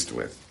raised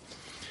with,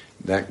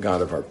 that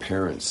God of our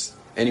parents,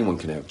 anyone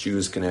can have.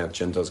 Jews can have,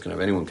 Gentiles can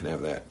have, anyone can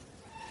have that.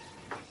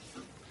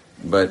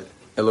 But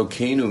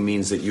Elokeinu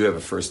means that you have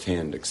a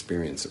first-hand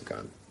experience of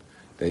God.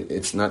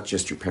 It's not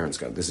just your parents'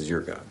 God, this is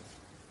your God.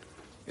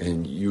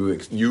 And you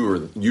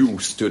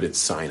stood at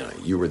Sinai,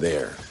 you were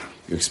there,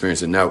 you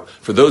experienced it. Now,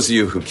 for those of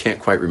you who can't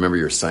quite remember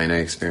your Sinai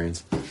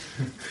experience,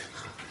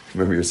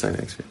 remember your Sinai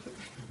experience?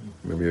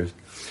 Remember yours?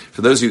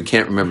 For those of you who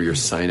can't remember your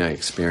Sinai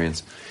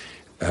experience,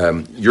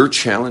 your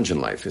challenge in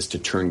life is to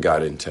turn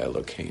God into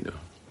Elokeinu.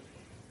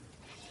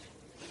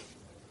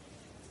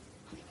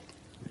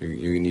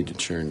 You need to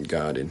turn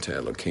God into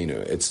Elokeinu.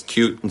 It's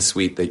cute and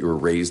sweet that you were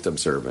raised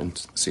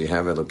observant, so you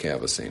have Elokei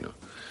Avosenu.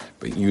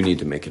 But you need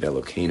to make it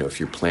Elokeinu if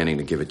you're planning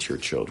to give it to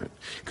your children.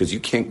 Because you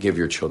can't give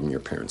your children your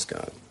parents'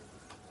 God.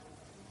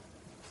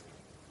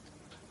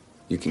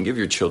 You can give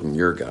your children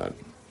your God,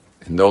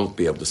 and they'll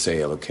be able to say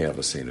Elokei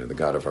Avosenu, the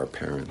God of our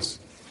parents.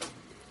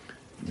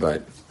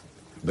 But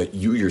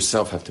you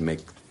yourself have to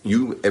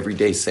you every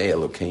day say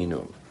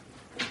Elokeinu.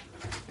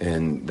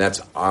 And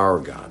that's our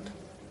God.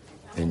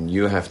 And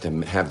you have to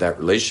have that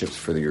relationship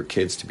for your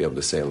kids to be able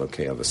to say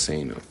Elokei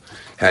Avosenu.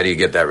 How do you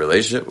get that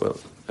relationship? Well,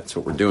 that's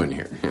what we're doing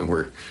here. And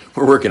we're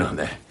working on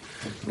that.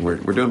 We're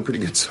doing pretty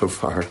good so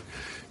far.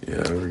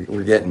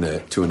 We're getting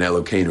to an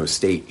Elokeinu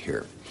state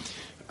here.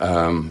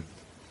 And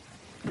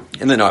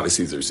then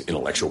obviously there's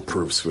intellectual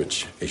proofs,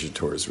 which Eshet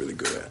Torah is really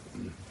good at.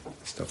 And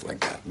stuff like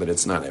that. But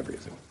it's not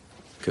everything.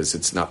 Because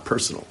it's not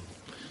personal.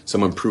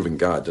 Someone proving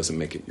God doesn't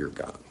make it your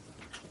God.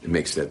 It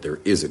makes that there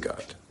is a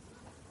God.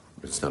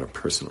 But it's not a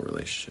personal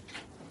relationship.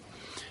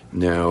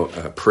 Now,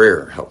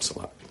 prayer helps a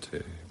lot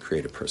to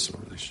create a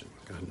personal relationship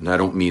with God. And I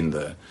don't mean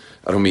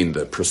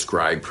the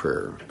prescribed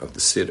prayer of the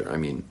Siddur. I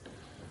mean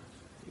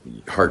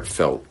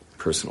heartfelt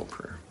personal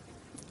prayer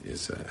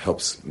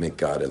helps make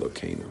God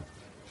Elokeinu.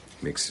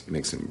 Makes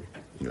him,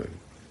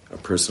 a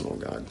personal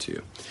God to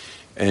you.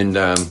 And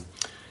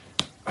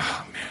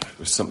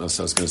there's something else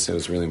I was going to say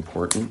was really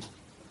important.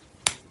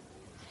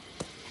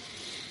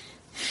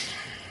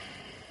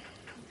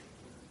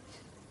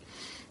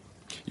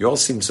 You all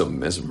seem so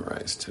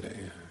mesmerized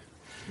today.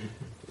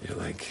 You're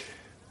like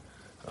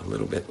a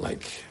little bit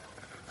like,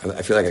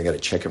 I feel like I got to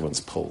check everyone's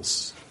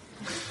pulse.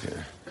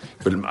 Yeah.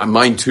 But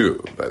mine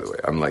too, by the way.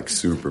 I'm like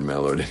super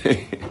mellow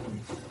today.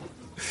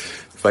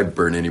 If I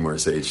burn any more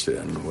sage today,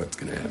 I don't know what's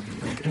going to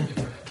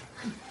happen.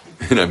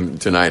 And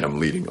tonight I'm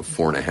leading a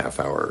 4.5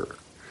 hour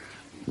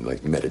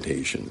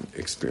meditation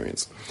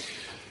experience.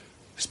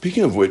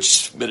 Speaking of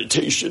which,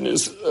 meditation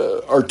is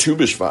our Tu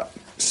B'Shvat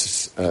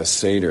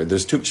Seder.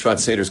 There's Tu B'Shvat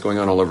Seders going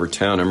on all over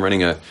town. I'm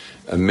running a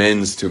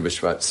men's Tu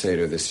B'Shvat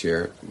Seder this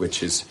year,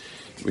 which is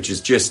which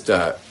is just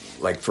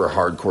like for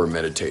hardcore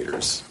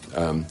meditators.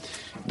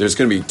 There's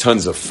going to be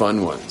tons of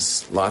fun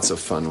ones, lots of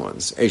fun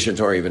ones. Aish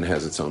HaTorah even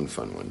has its own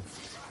fun one.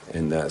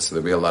 And so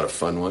there'll be a lot of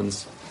fun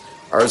ones.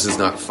 Ours is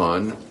not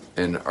fun,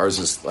 and ours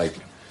is like,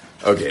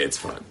 okay, it's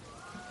fun.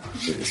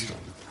 It is fun.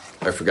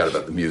 I forgot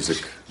about the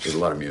music. There's a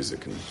lot of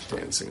music and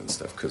dancing and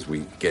stuff because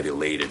we get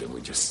elated and we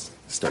just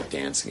start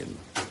dancing and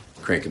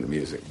cranking the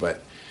music.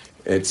 But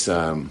it's,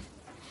 anyway,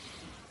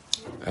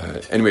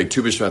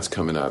 Tu B'Shvat's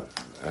coming up.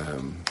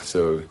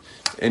 So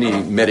any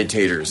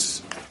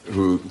meditators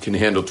who can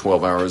handle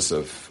 12 hours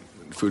of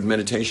food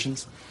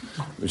meditations,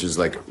 which is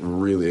like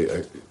really,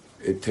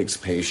 it takes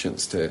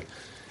patience to,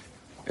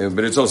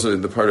 but it's also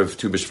the part of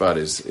Tu B'Shvat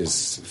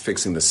is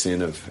fixing the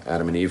sin of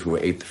Adam and Eve who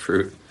ate the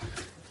fruit.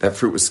 That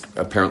fruit was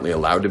apparently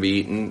allowed to be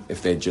eaten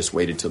if they had just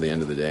waited till the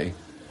end of the day,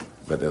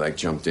 but they like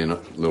jumped in a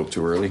little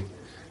too early.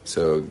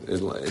 So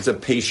it's a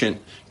patient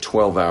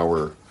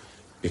 12-hour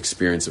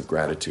experience of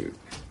gratitude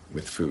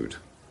with food.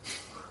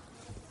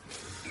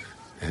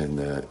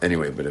 And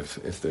anyway, but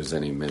if there's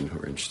any men who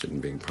are interested in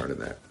being part of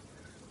that,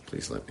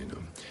 please let me know.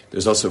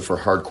 There's also, for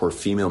hardcore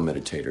female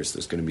meditators,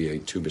 there's going to be a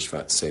Tu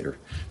B'Shvat Seder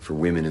for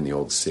women in the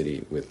Old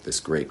City with this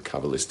great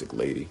Kabbalistic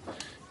lady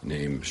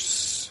named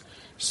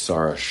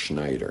Sarah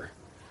Schneider.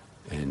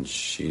 And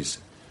she's,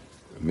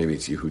 maybe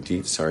it's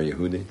Yehudit, Sarah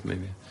Yehudit,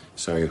 maybe?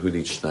 Sarah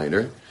Yehudit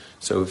Schneider.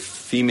 So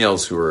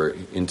females who are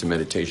into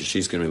meditation,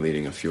 she's going to be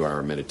leading a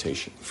few-hour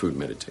meditation, food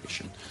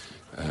meditation.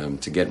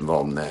 To get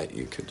involved in that,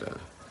 you could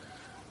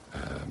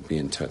be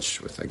in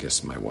touch with, I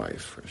guess, my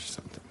wife or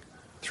something,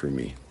 through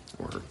me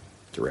or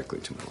directly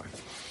to my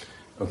wife.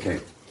 Okay.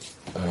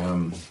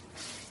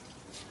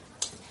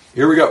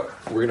 Here we go.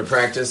 We're going to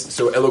practice.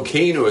 So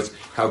Elokeinu is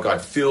how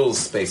God fills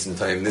space and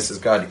time. This is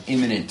God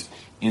immanent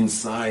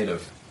inside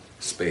of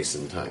space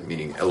and time,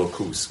 meaning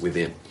Elokus,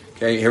 within.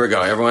 Okay, here we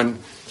go, everyone.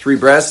 3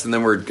 breaths, and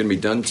then we're going to be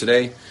done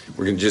today.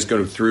 We're going to just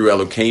go through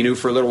Elokeinu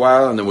for a little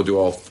while, and then we'll do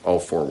all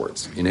 4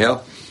 words.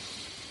 Inhale.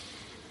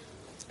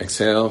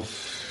 Exhale.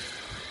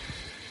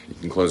 You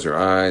can close your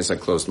eyes. I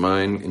closed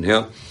mine.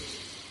 Inhale.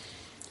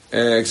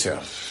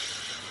 Exhale.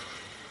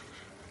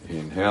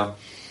 Inhale.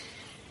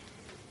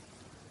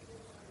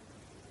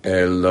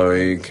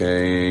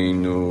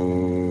 Elokeinu.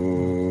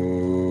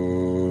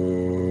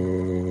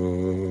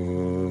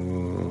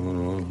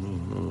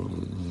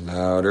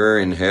 Louder.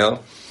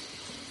 Inhale.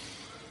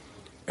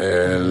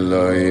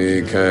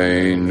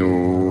 Elokeinu.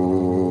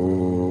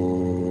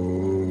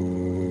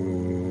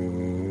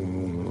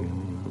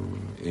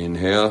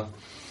 Inhale.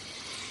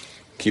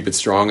 Keep it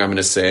strong. I'm going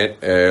to say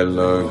it.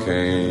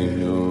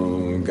 Elokeinu.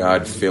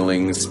 God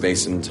filling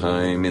space and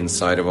time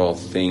inside of all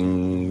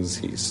things.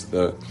 He's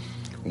the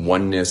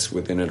oneness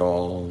within it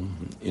all.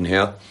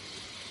 Inhale.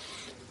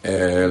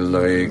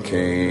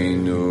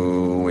 Elokeinu.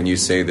 When you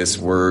say this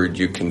word,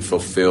 you can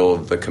fulfill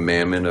the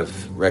commandment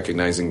of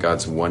recognizing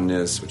God's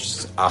oneness, which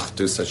is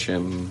Achdus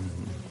Hashem.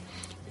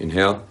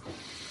 Inhale.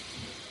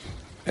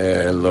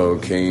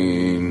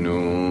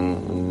 Elokeinu.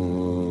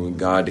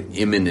 God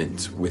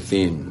immanent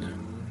within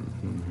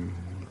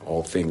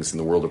all things in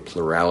the world of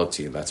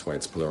plurality. That's why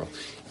it's plural.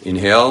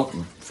 Inhale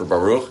for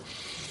Baruch.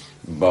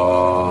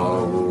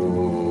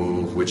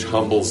 Baruch, which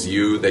humbles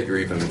you that you're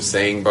even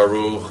saying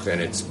Baruch,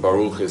 and it's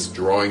Baruch is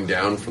drawing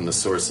down from the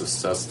source of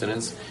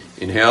sustenance.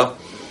 Inhale.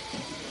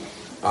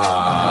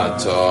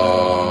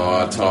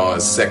 Atah. Atah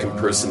is second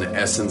person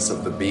essence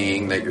of the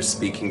being that you're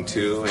speaking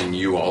to, and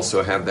you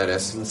also have that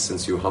essence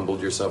since you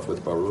humbled yourself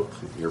with Baruch.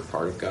 You're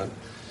part of God.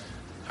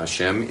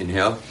 Hashem.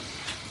 Inhale.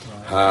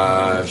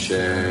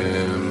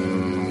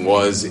 Hashem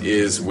was,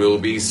 is, will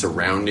be,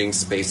 surrounding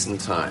space and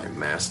time,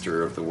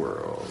 master of the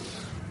world.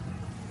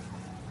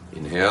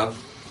 Inhale.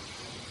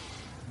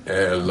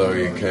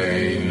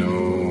 Elokeinu,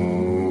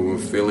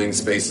 filling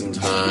space and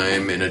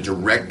time in a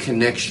direct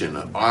connection,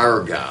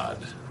 our God,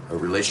 a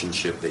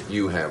relationship that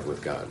you have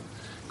with God.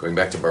 Going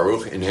back to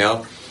Baruch,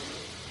 inhale.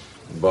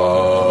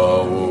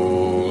 Baruch,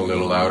 a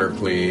little louder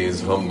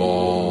please,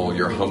 humble,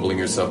 you're humbling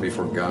yourself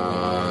before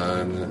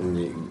God.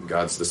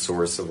 God's the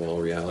source of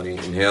all reality.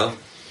 Inhale.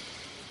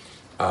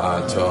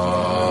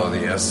 Atah,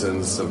 the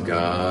essence of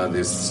God,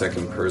 this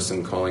second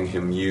person calling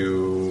him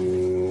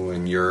you,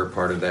 and you're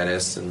part of that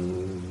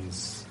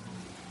essence.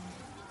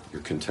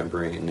 Your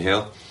contemporary.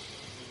 Inhale.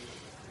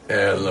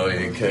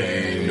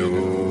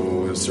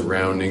 Elokeinu,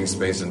 surrounding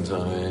space and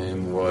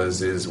time,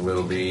 was, is,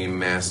 will be,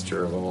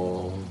 master of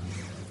all.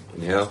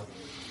 Inhale.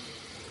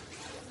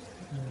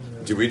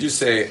 Did we just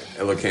say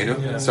Elokeinu?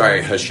 Yeah.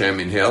 Sorry,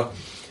 Hashem. Inhale.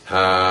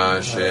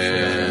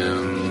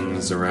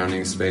 Hashem,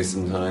 surrounding space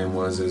and time,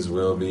 was, is,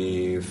 will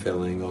be,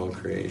 filling all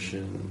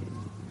creation.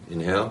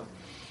 Inhale.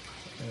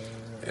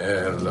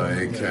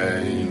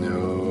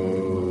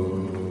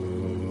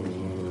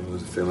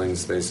 Elokeinu, filling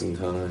space and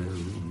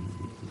time.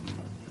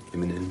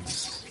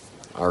 Immanence.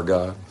 Our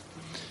God.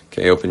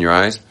 Okay, open your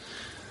eyes.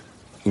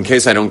 In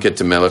case I don't get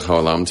to Melech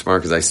HaOlam tomorrow,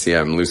 because I see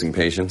I'm losing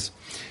patience.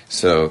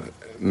 So,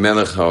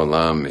 Melech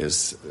HaOlam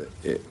is...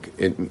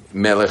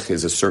 Melech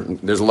is a certain...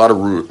 There's a lot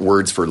of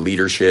words for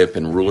leadership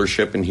and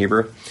rulership in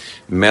Hebrew.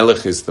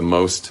 Melech is the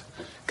most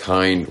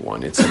kind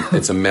one. It's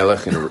a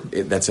melech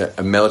that's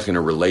a melech in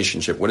a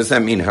relationship. What does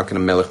that mean? How can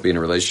a melech be in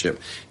a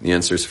relationship? And the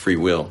answer is free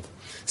will.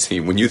 See,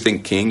 when you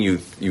think king, you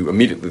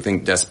immediately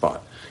think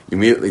despot. You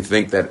immediately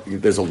think that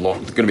there's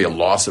going to be a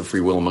loss of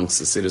free will amongst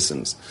the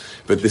citizens.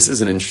 But this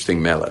is an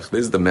interesting melech.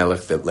 This is the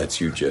melech that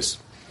lets you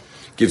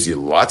gives you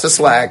lots of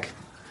slack,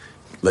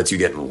 lets you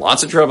get in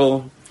lots of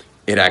trouble.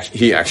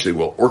 He actually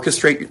will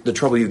orchestrate the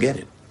trouble you get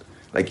in.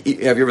 Like,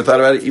 have you ever thought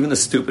about it? Even the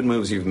stupid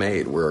moves you've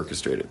made were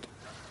orchestrated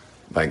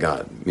by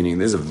God. Meaning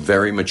there's a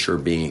very mature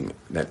being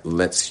that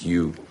lets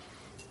you,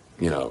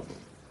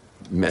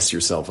 mess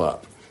yourself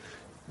up.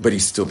 But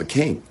he's still the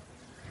king.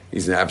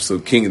 He's an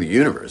absolute king of the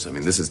universe. I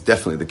mean, this is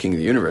definitely the king of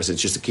the universe.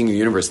 It's just a king of the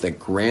universe that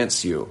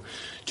grants you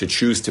to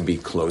choose to be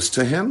close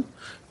to him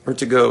or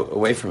to go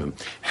away from him.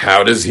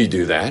 How does he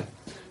do that?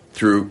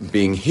 Through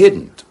being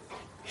hidden.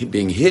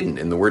 Being hidden.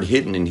 And the word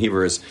hidden in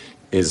Hebrew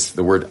is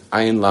the word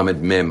ayin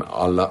lamed mem,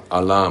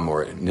 alam,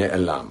 or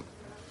ne'elam.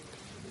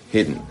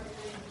 Hidden.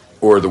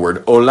 Or the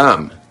word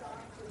olam.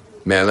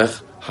 Melech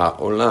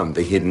ha'olam,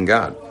 the hidden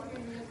God.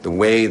 The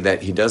way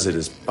that he does it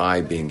is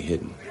by being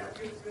hidden.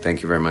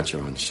 Thank you very much,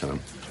 everyone. Shalom.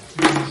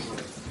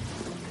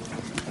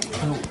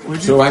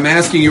 So I'm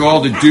asking you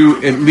all to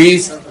do at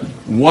least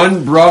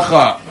one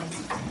bracha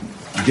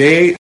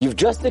day. You've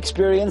just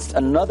experienced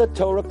another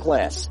Torah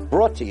class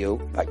brought to you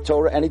by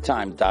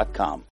TorahAnytime.com.